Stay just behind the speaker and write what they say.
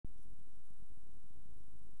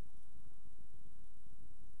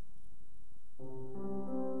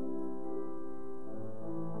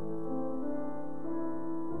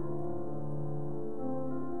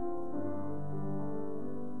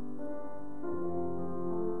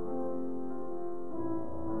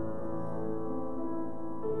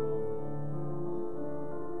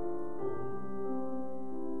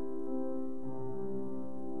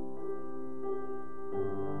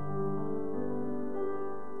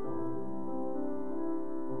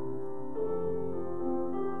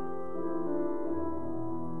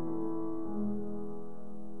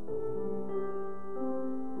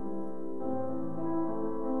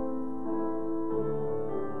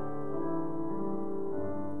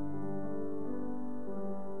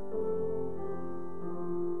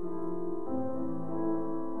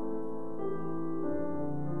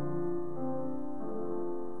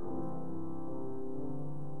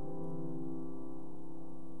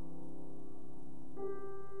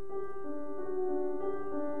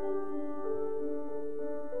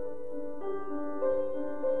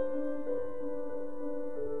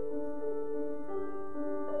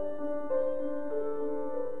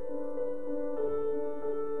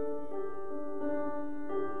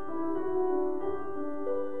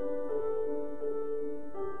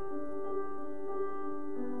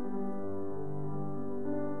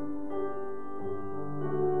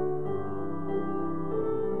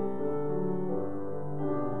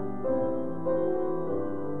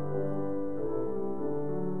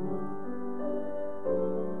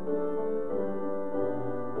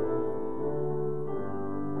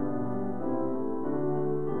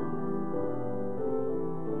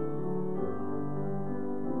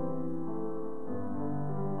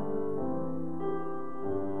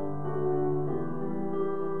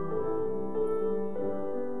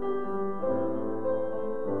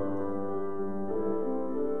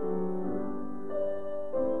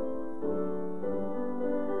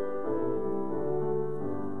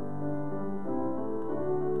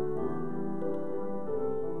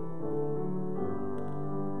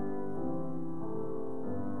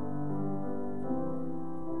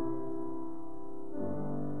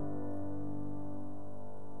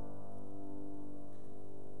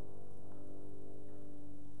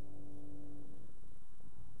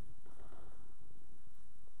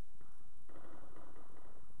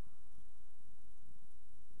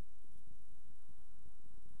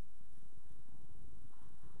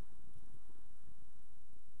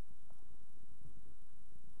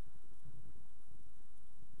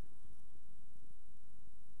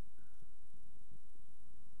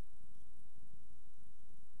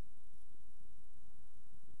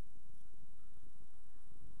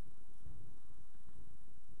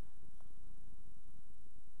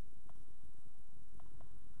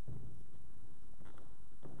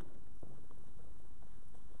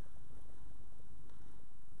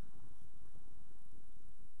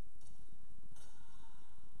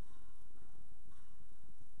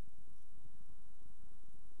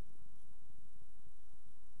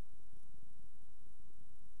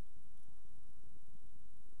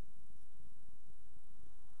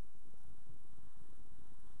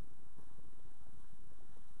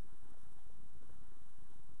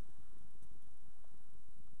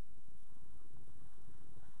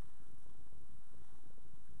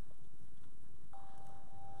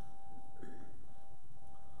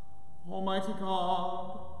Almighty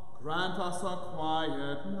God, grant us a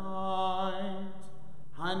quiet night,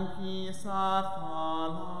 and peace at the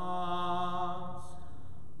last.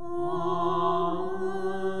 Amen.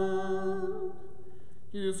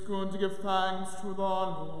 It is good to give thanks to the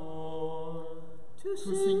Lord, to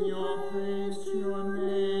sing your praise to your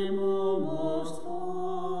name, O Most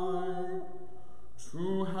High,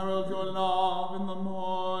 to herald your love in the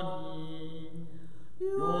morning,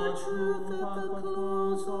 your truth at the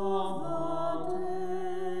close of the day.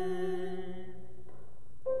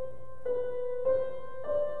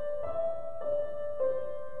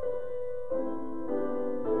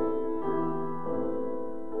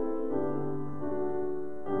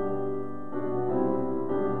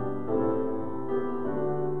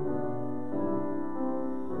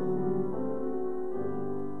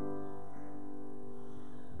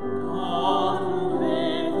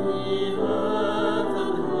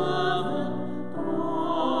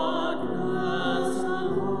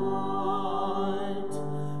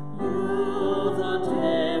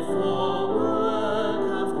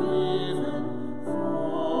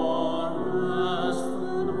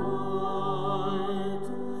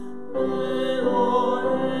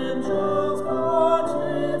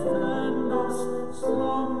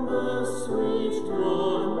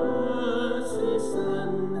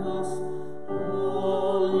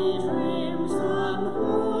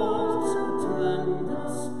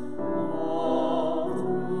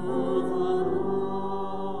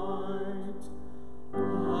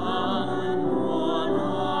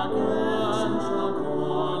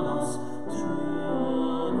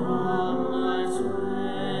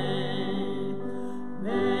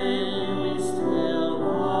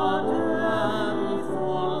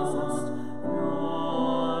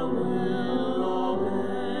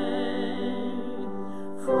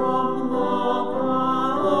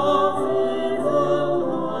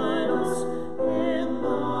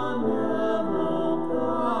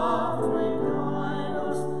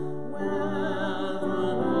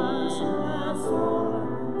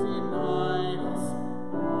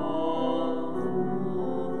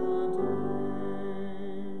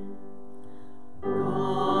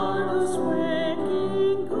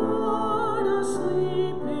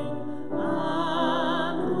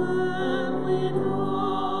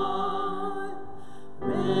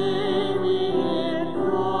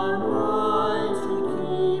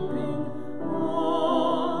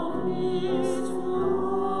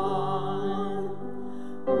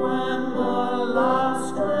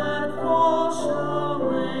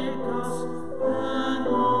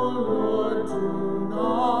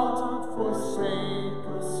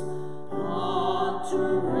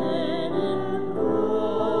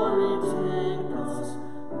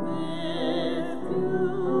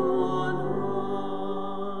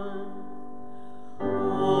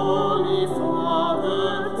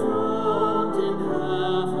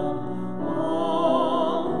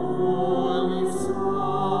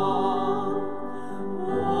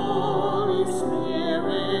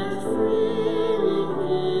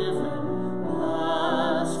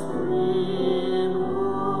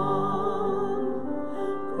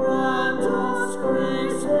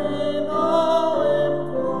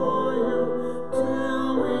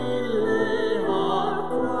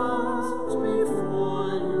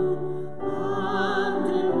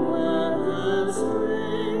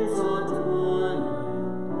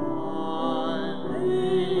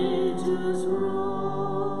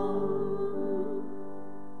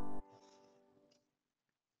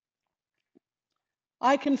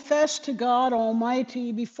 I confess to God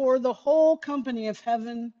Almighty before the whole company of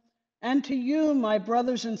heaven and to you, my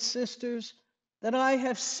brothers and sisters, that I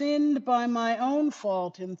have sinned by my own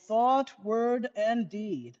fault in thought, word, and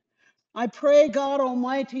deed. I pray God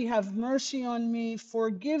Almighty have mercy on me,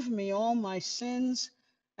 forgive me all my sins,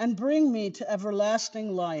 and bring me to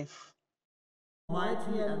everlasting life.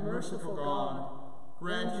 Almighty and merciful God,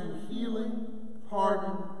 grant you healing,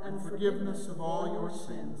 pardon, and forgiveness of all your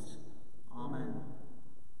sins. Amen.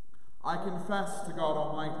 I confess to God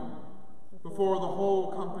Almighty, before the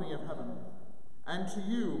whole company of heaven, and to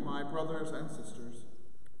you, my brothers and sisters,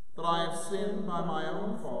 that I have sinned by my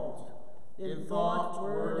own fault, in thought,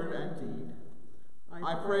 word, and deed.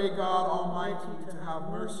 I pray God Almighty to have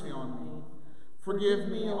mercy on me, forgive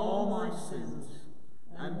me all my sins,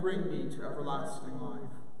 and bring me to everlasting life.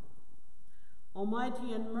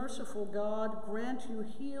 Almighty and merciful God, grant you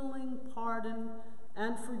healing, pardon,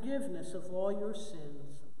 and forgiveness of all your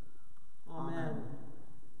sins. Amen.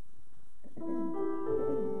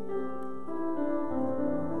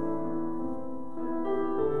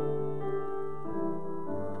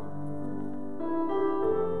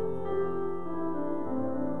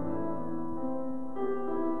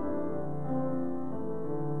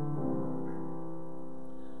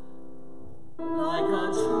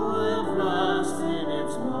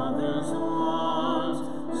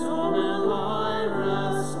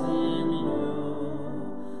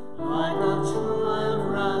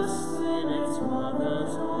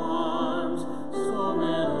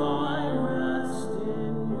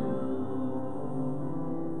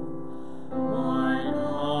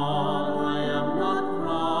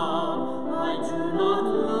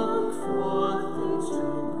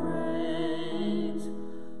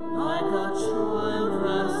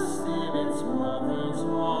 mother's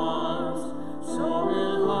arms, so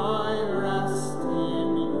will I rest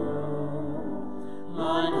in you.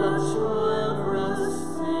 Like a child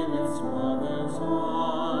rests in its mother's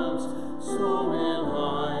arms, so will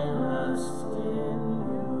I rest in you.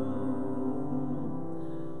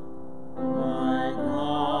 My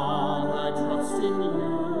God, I trust in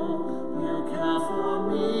you. You care for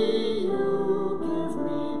me, you give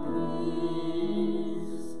me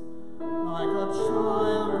peace. Like a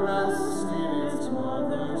child rests in its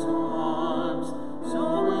mother's arms, so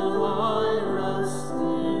will I rest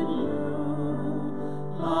in you.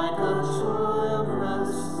 Like a child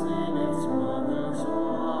rests in its mother's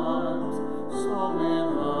arms, so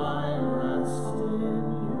will I rest in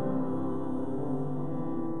you.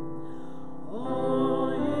 O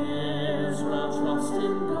Israel, trust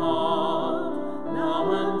in God,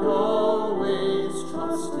 now and always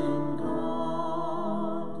trust in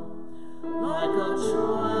God. Like a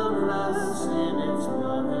child rests in its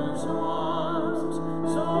mother's arms,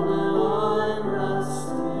 so will I rest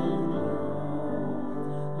in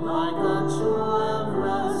you. Like a child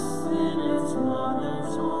rests in its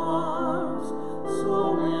mother's arms,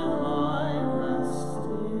 so will I rest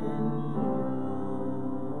in you.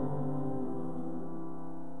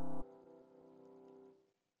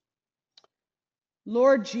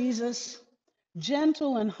 Lord Jesus,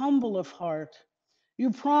 gentle and humble of heart, you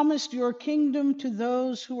promised your kingdom to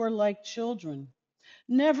those who are like children.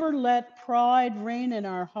 Never let pride reign in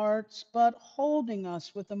our hearts, but holding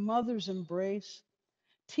us with a mother's embrace,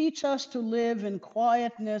 teach us to live in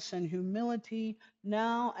quietness and humility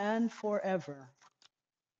now and forever.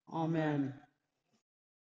 Amen.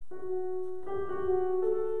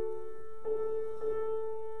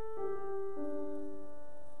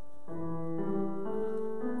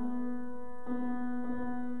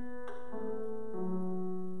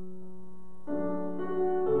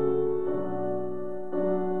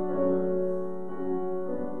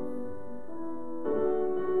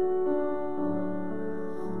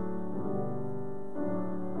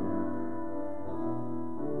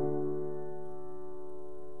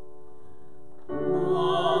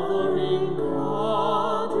 Mothering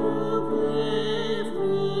God, you gave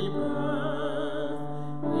me birth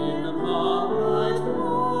in the bright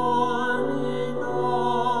morning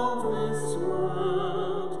of this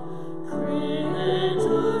world.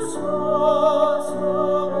 Creator source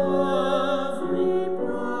of every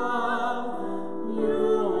brow, you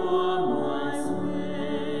are my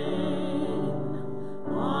spring,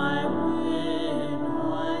 my wind,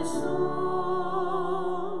 my song.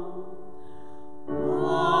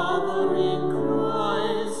 Mothering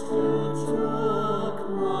Christ, you took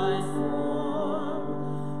my form,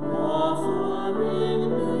 offering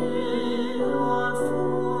me your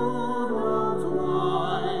food of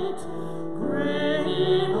light,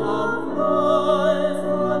 grain of life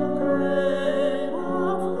and grain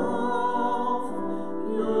of love,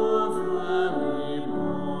 your very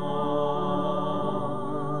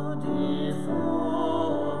body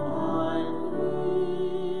for my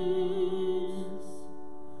peace.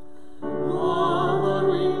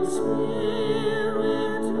 Mothering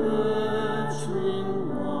Spirit,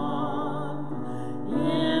 nurturing one,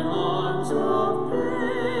 in arms of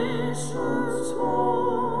patience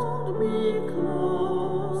hold me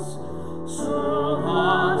close, so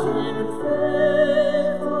that in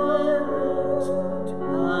faith I rest, I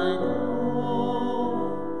go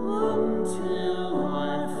until I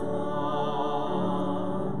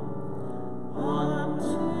find,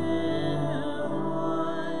 until I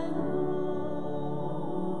know.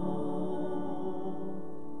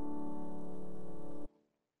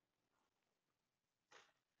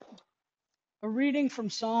 A reading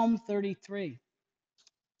from Psalm 33.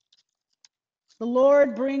 The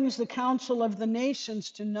Lord brings the counsel of the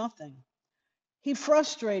nations to nothing. He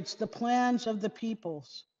frustrates the plans of the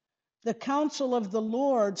peoples. The counsel of the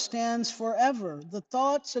Lord stands forever, the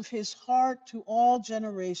thoughts of his heart to all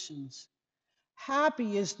generations.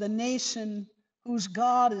 Happy is the nation whose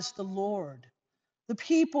God is the Lord, the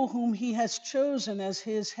people whom he has chosen as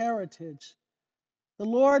his heritage. The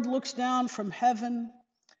Lord looks down from heaven.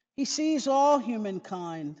 He sees all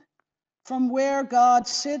humankind. From where God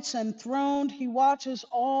sits enthroned, he watches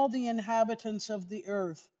all the inhabitants of the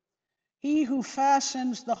earth. He who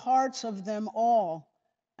fashions the hearts of them all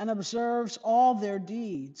and observes all their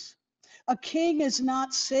deeds. A king is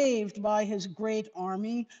not saved by his great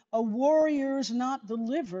army. A warrior is not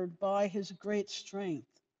delivered by his great strength.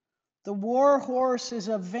 The war horse is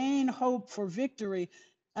a vain hope for victory,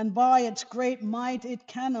 and by its great might it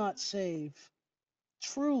cannot save.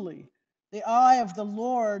 Truly, the eye of the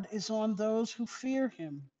Lord is on those who fear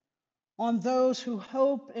him, on those who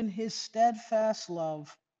hope in his steadfast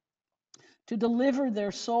love, to deliver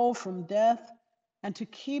their soul from death and to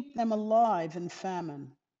keep them alive in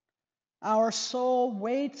famine. Our soul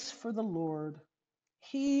waits for the Lord.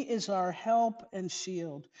 He is our help and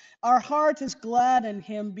shield. Our heart is glad in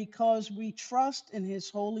him because we trust in his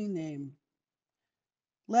holy name.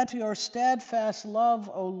 Let your steadfast love,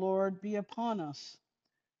 O Lord, be upon us,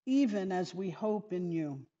 even as we hope in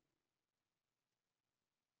you.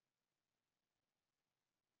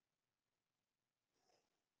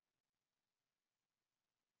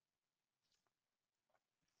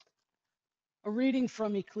 A reading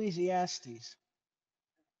from Ecclesiastes.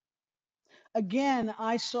 Again,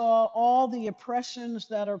 I saw all the oppressions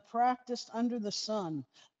that are practiced under the sun.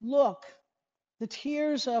 Look, the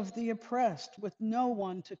tears of the oppressed with no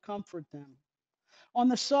one to comfort them. On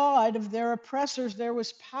the side of their oppressors, there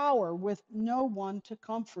was power with no one to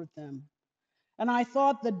comfort them. And I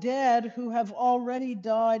thought the dead who have already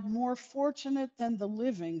died more fortunate than the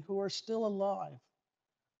living who are still alive.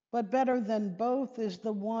 But better than both is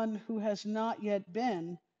the one who has not yet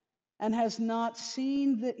been and has not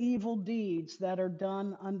seen the evil deeds that are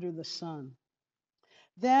done under the sun.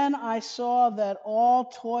 Then I saw that all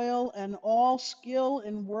toil and all skill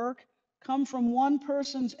in work come from one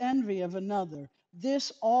person's envy of another.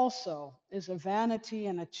 This also is a vanity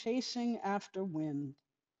and a chasing after wind.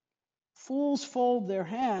 Fools fold their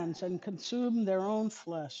hands and consume their own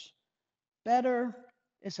flesh. Better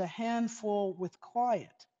is a handful with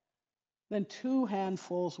quiet than 2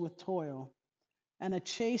 handfuls with toil and a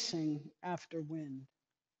chasing after wind.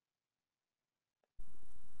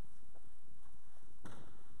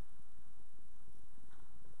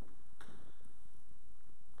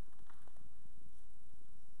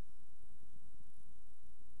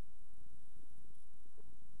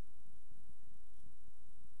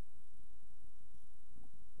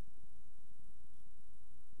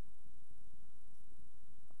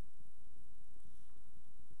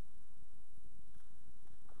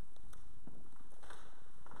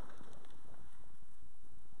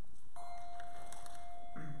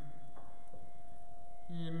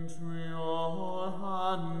 Into your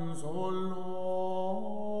hands, O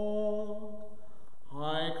Lord,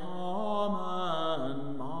 I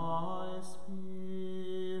commend my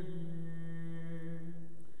spirit.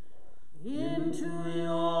 Into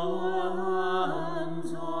your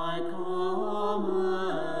hands I commend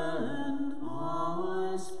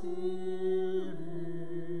my spirit.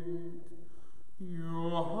 You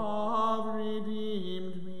have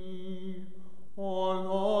redeemed me, O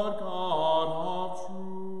Lord God of truth.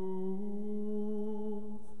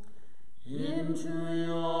 Into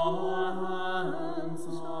your hands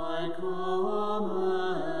I commend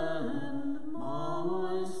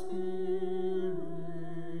my spirit.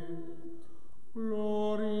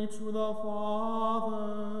 Glory to the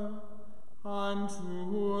Father, and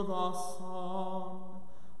to the Son,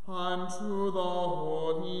 and to the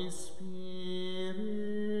Holy Spirit.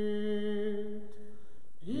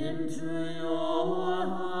 Into your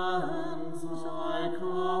hands I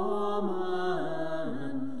commend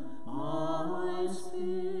my spirit.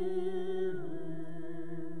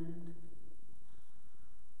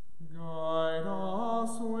 Guide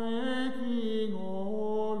us waking, O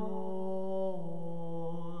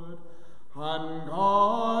Lord, and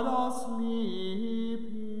guard us sleeping,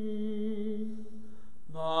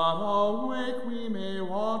 that awake we may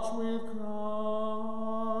watch with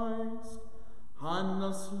Christ, and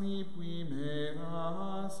asleep we may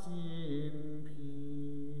rest in peace.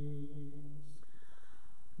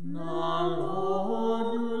 Now,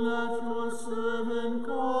 Lord, you let your servant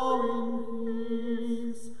go in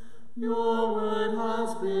peace. Your word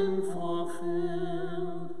has been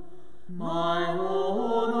fulfilled. My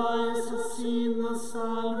own eyes have seen the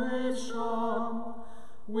salvation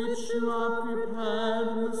which you have prepared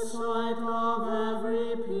in the sight of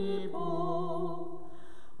every people,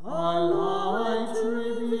 a light to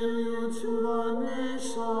reveal you to the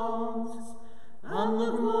nations, and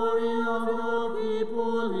the glory of your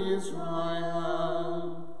people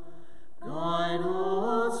Israel. Guide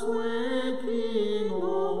us waking, O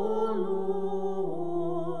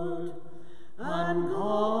Lord, and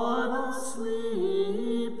guard us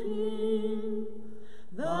sleeping,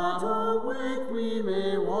 that awake we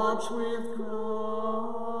may watch with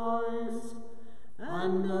Christ,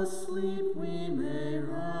 and asleep we may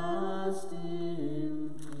rest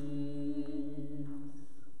in peace.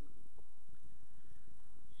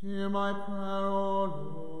 Hear my prayer, O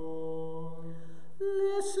Lord.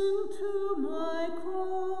 Listen to my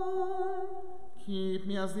cry. Keep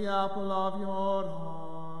me as the apple of your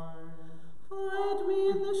eye. Hide me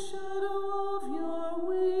in the shadow of your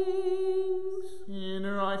wings.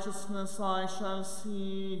 righteousness I shall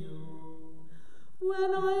see you.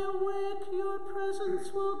 When I awake, your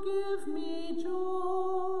presence will give me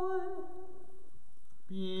joy.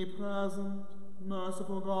 Be present,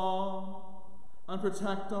 merciful God, and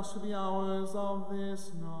protect us to the hours of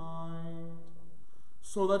this night,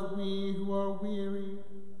 so that we who are weary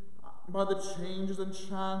by the changes and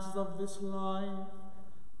chances of this life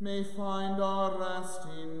may find our rest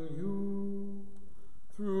in you.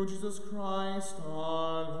 Through Jesus Christ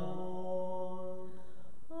our Lord.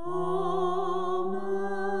 Amen.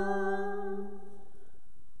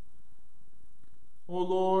 O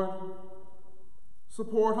Lord,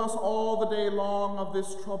 support us all the day long of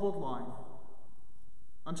this troubled life,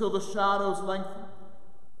 until the shadows lengthen,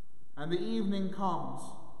 and the evening comes,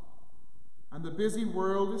 and the busy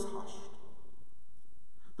world is hushed.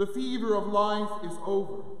 The fever of life is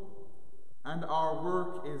over, and our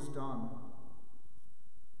work is done.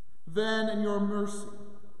 Then, in your mercy,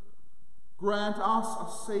 grant us a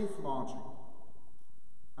safe lodging,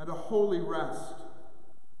 and a holy rest,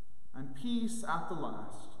 and peace at the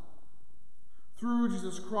last. Through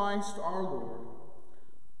Jesus Christ our Lord.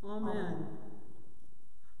 Amen.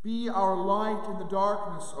 Be our light in the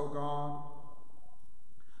darkness, O God,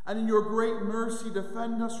 and in your great mercy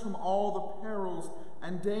defend us from all the perils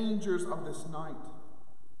and dangers of this night.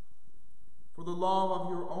 For the love of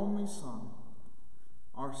your only Son,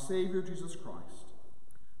 our Savior Jesus Christ.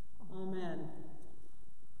 Amen.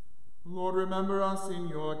 Lord, remember us in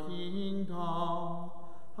your kingdom,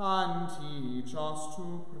 and teach us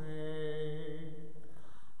to pray.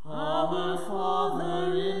 Our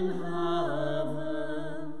Father in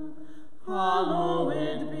heaven,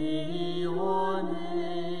 hallowed be your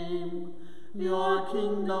name. Your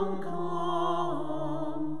kingdom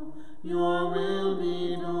come, your will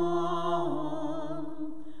be done,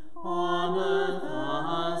 on earth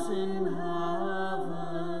as in heaven.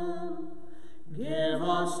 Give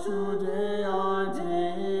us today our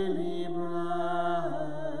daily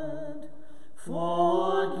bread.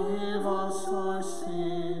 Forgive us our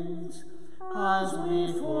sins, as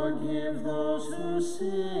we forgive those who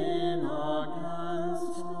sin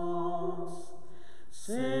against us.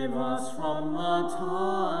 Save us from the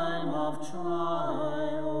time of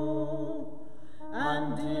trial,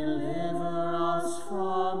 and deliver us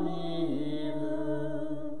from evil.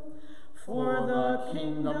 For the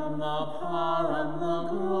kingdom, the power, and the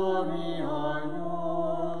glory are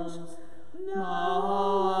yours, now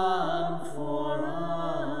and forever.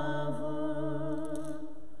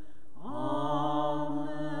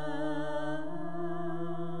 Amen.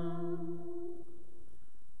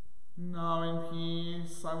 Now in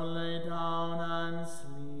peace I will lay down and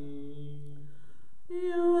sleep.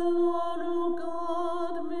 You alone, O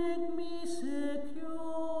God, make me secure.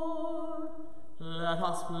 Let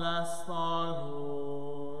us bless the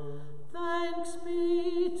Lord. Thanks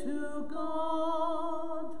be to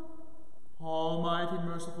God. Almighty,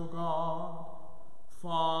 merciful God,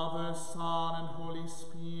 Father, Son, and Holy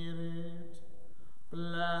Spirit,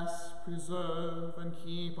 bless, preserve, and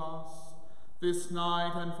keep us this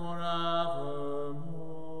night and forevermore.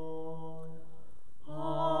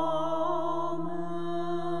 Amen.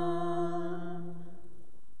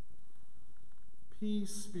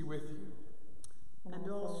 Peace be with you. And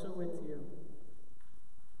also with you.